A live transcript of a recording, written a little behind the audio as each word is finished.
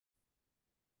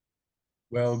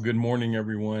Well, good morning,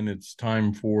 everyone. It's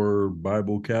time for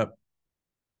Bible Cap,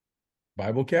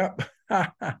 Ball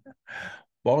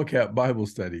Cap Bible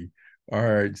Study. All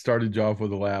right, started you off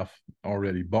with a laugh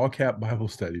already. Ball Cap Bible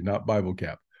Study, not Bible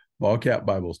Cap. Ball Cap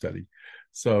Bible Study.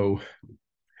 So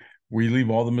we leave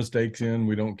all the mistakes in.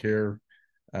 We don't care.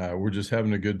 We're just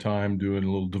having a good time doing a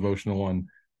little devotional on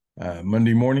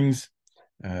Monday mornings.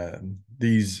 Uh,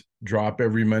 these drop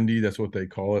every Monday. That's what they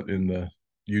call it in the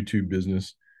YouTube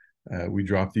business. We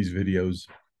drop these videos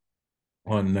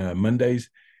on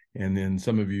Mondays, and then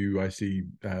some of you I see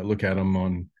look at them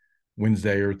on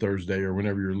Wednesday or Thursday or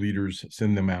whenever your leaders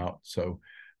send them out. So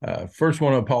first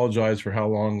want to apologize for how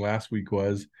long last week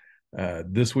was.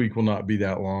 This week will not be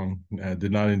that long.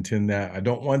 Did not intend that. I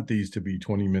don't want these to be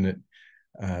 20-minute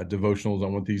devotionals. I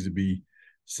want these to be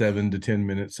 7 to 10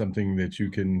 minutes, something that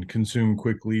you can consume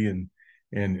quickly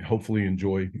and hopefully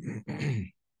enjoy.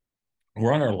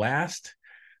 We're on our last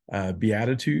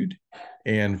Beatitude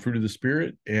and Fruit of the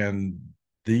Spirit, and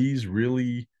these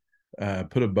really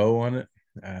put a bow on it.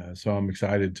 So I'm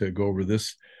excited to go over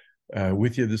this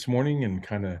with you this morning and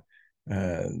kind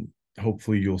of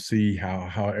hopefully you'll see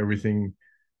how everything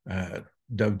uh,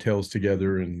 dovetails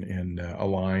together and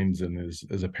aligns and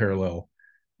is a parallel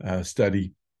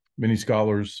study. Many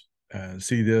scholars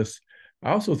see this.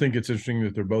 I also think it's interesting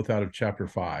that they're both out of chapter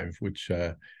 5, which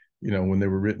when they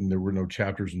were written, there were no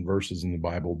chapters and verses in the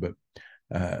Bible. But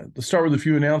let's start with a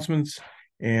few announcements,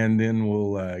 and then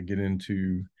we'll get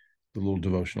into the little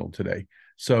devotional today.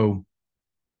 So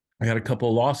I had a couple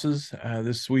of losses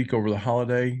this week over the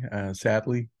holiday,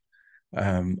 sadly.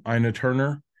 Ina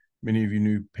Turner, many of you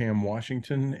knew Pam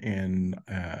Washington, and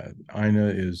Ina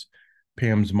is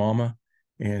Pam's mama,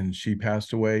 and she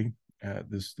passed away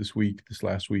this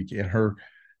last week, and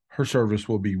her service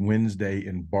will be Wednesday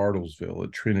in Bartlesville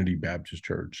at Trinity Baptist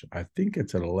Church. I think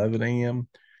it's at 11 a.m.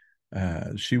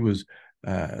 She was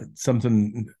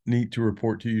something neat to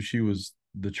report to you. She was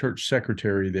the church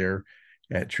secretary there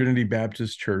at Trinity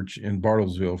Baptist Church in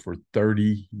Bartlesville for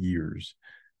 30 years.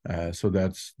 So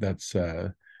that's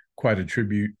quite a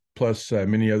tribute, plus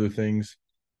many other things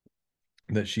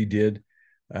that she did.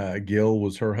 Gil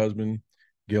was her husband,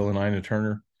 Gil and Ina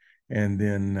Turner. And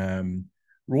then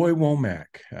Roy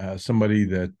Womack, somebody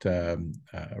that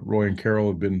Roy and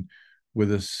Carol have been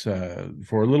with us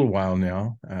for a little while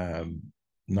now,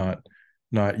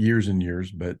 not years and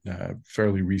years, but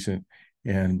fairly recent.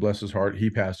 And bless his heart, he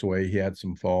passed away. He had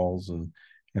some falls,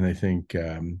 and I think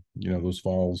those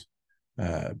falls,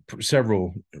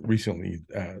 several recently,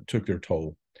 took their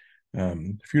toll. A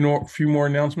few more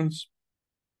announcements.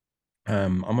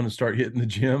 I'm going to start hitting the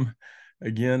gym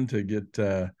again to get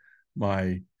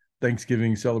my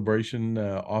Thanksgiving celebration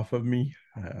off of me.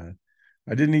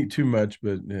 I didn't eat too much,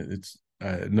 but it's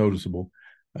noticeable.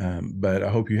 But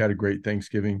I hope you had a great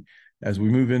Thanksgiving. As we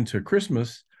move into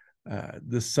Christmas,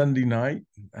 this Sunday night,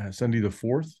 Sunday the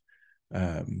 4th,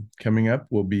 coming up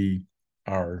will be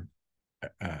our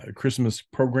Christmas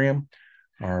program,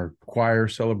 our choir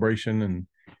celebration,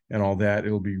 and all that.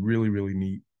 It'll be really, really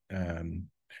neat. I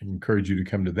encourage you to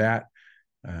come to that.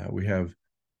 We have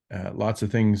lots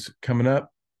of things coming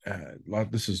up.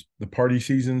 This is the party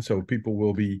season, so people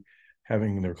will be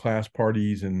having their class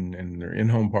parties and their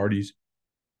in-home parties.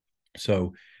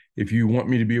 So if you want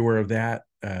me to be aware of that,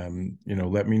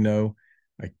 let me know.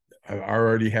 I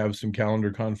already have some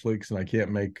calendar conflicts and I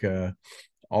can't make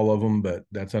all of them, but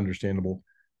that's understandable.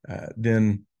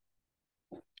 Then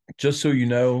just so you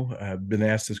know, I've been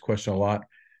asked this question a lot.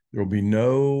 There will be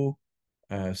no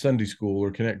Sunday school or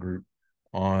Connect group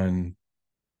on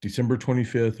December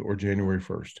 25th or January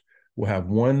 1st. We'll have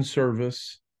one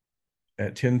service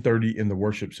at 10:30 in the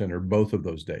worship center both of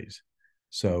those days.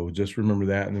 So just remember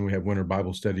that. And then we have winter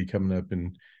Bible study coming up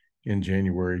in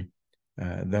January.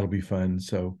 That'll be fun.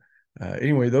 So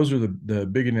anyway, those are the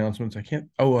big announcements.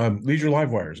 Leisure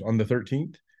Live Wires on the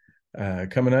 13th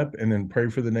coming up, and then Pray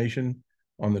for the Nation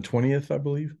on the 20th, I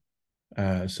believe.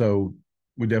 So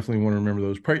we definitely want to remember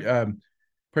those. Pray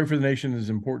for the Nation is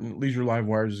important. Leisure Live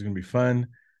Wires is going to be fun.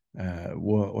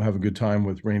 We'll have a good time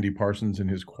with Randy Parsons and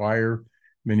his choir.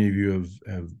 Many of you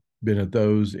have been at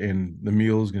those, and the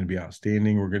meal is going to be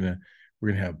outstanding. We're gonna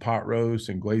have pot roast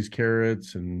and glazed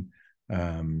carrots and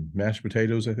mashed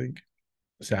potatoes, I think,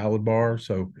 salad bar.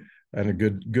 So, and a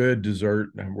good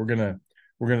dessert. And we're gonna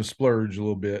splurge a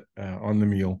little bit on the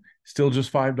meal. Still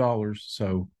just $5.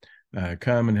 So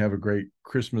come and have a great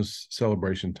Christmas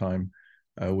celebration time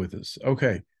with us.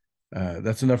 Okay,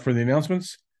 that's enough for the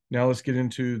announcements. Now let's get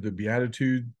into the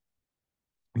Beatitude,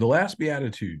 the last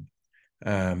Beatitude.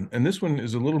 And this one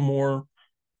is a little more,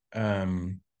 I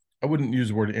wouldn't use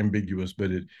the word ambiguous,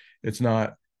 but it's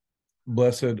not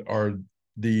blessed are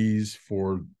these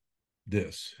for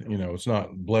this. It's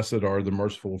not blessed are the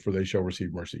merciful, for they shall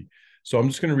receive mercy. So I'm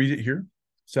just going to read it here.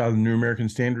 It's out of the New American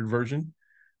Standard Version.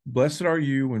 Blessed are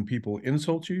you when people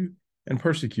insult you and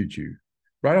persecute you.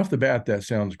 Right off the bat, that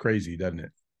sounds crazy, doesn't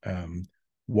it?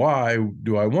 Why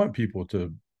do I want people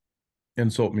to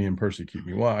insult me and persecute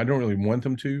me? Well, I don't really want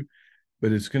them to,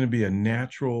 but it's going to be a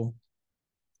natural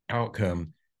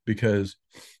outcome because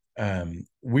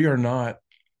we are not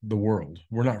the world.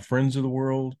 We're not friends of the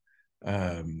world.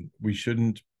 We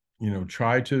shouldn't,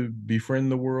 try to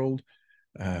befriend the world.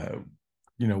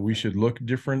 We should look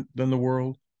different than the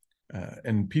world.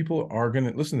 And people are going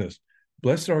to listen to this.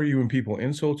 Blessed are you when people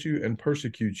insult you and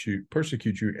persecute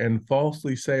you, and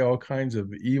falsely say all kinds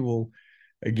of evil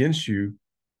against you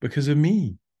because of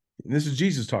me. And this is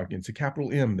Jesus talking. It's a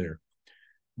capital M there.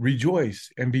 Rejoice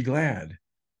and be glad,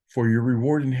 for your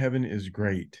reward in heaven is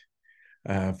great.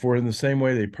 For in the same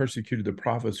way they persecuted the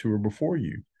prophets who were before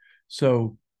you.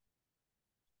 So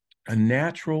a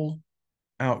natural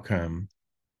outcome,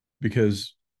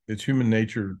 because it's human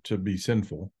nature to be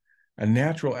sinful, a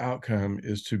natural outcome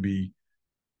is to be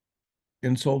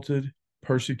insulted,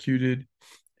 persecuted,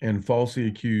 and falsely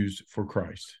accused for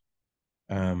Christ.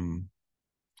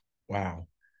 Wow.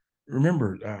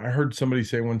 Remember, I heard somebody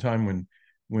say one time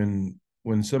when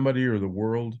somebody or the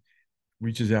world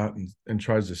reaches out and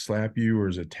tries to slap you or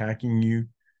is attacking you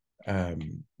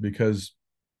because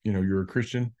you're a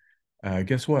Christian,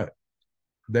 guess what?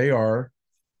 They are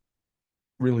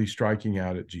really striking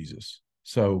out at Jesus.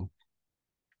 So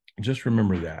just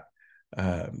remember that.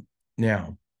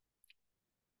 Now,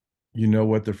 you know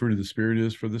what the fruit of the Spirit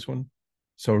is for this one?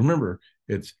 So remember,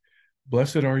 it's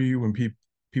blessed are you when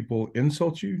people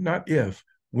insult you, not if,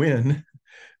 when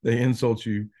they insult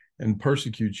you and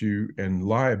persecute you and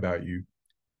lie about you.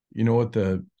 You know what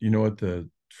the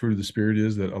fruit of the Spirit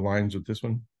is that aligns with this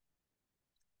one?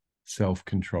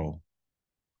 Self-control.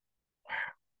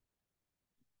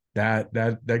 Wow.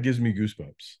 That gives me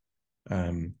goosebumps.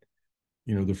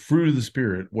 The fruit of the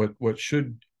Spirit, what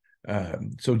should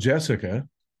so Jessica,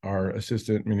 our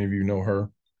assistant, many of you know her,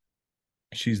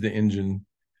 she's the engine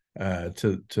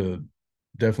to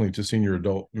definitely to senior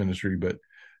adult ministry, but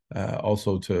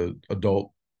also to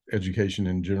adult education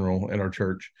in general at our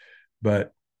church.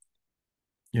 But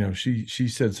she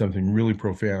said something really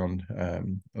profound a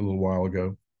little while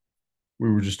ago.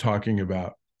 We were just talking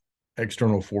about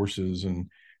external forces and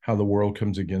how the world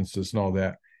comes against us and all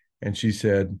that. And she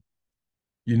said,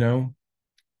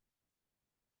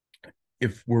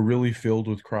 if we're really filled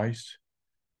with Christ,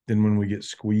 then when we get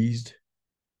squeezed,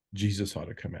 Jesus ought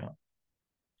to come out.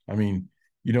 I mean,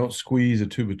 you don't squeeze a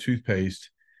tube of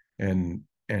toothpaste and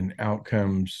out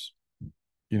comes,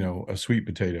 a sweet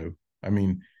potato. I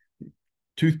mean,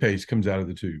 toothpaste comes out of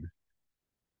the tube.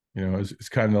 It's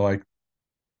kind of like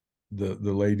the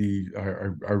lady.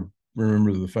 I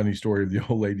remember the funny story of the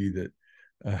old lady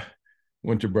that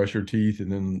went to brush her teeth,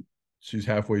 and then she's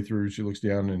halfway through, she looks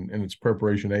down and it's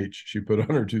preparation H she put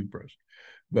on her toothbrush.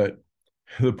 But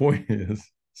the point is,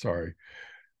 sorry,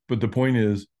 but the point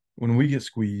is, when we get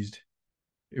squeezed,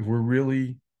 if we're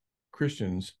really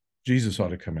Christians, Jesus ought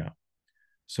to come out.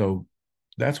 So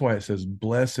that's why it says,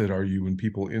 blessed are you when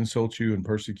people insult you and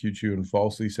persecute you and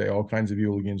falsely say all kinds of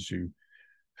evil against you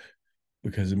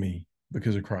because of me,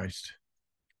 because of Christ.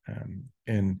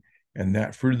 And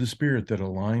that fruit of the Spirit that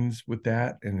aligns with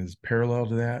that and is parallel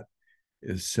to that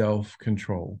is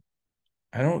self-control.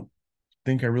 I don't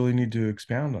think I really need to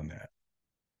expound on that.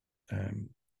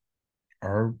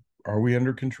 Are we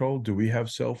under control? Do we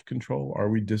have self-control? Are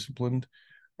we disciplined?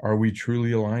 Are we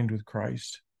truly aligned with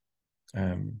Christ?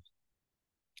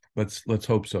 Let's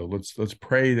hope so. Let's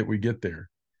pray that we get there.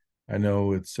 I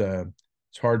know it's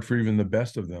hard for even the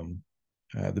best of them,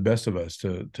 the best of us,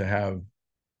 to have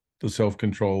the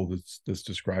self-control that's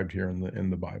described here in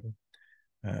the Bible.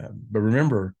 But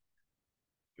remember,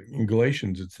 in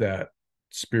Galatians, it's that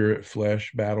spirit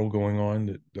flesh battle going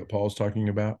on that Paul's talking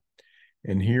about,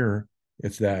 and here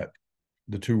it's that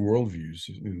the two worldviews,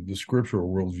 the scriptural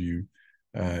worldview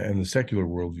and the secular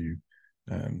worldview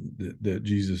that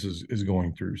Jesus is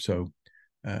going through. So,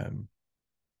 all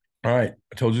right,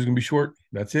 I told you it's gonna be short.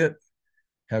 That's it.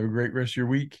 Have a great rest of your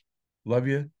week. Love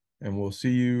you, and we'll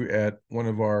see you at one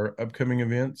of our upcoming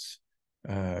events.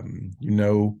 You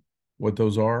know what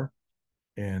those are,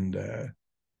 and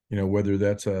whether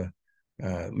that's a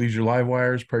Leisure Live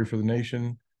Wires, Pray for the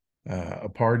Nation, a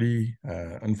party,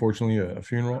 unfortunately a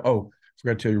funeral. Oh, I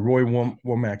forgot to tell you, Roy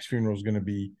Womack's funeral is going to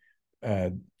be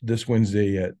this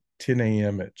Wednesday at 10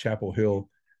 a.m. at Chapel Hill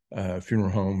Funeral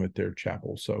Home at their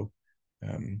chapel. So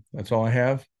that's all I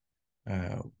have.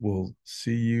 We'll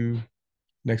see you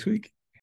next week.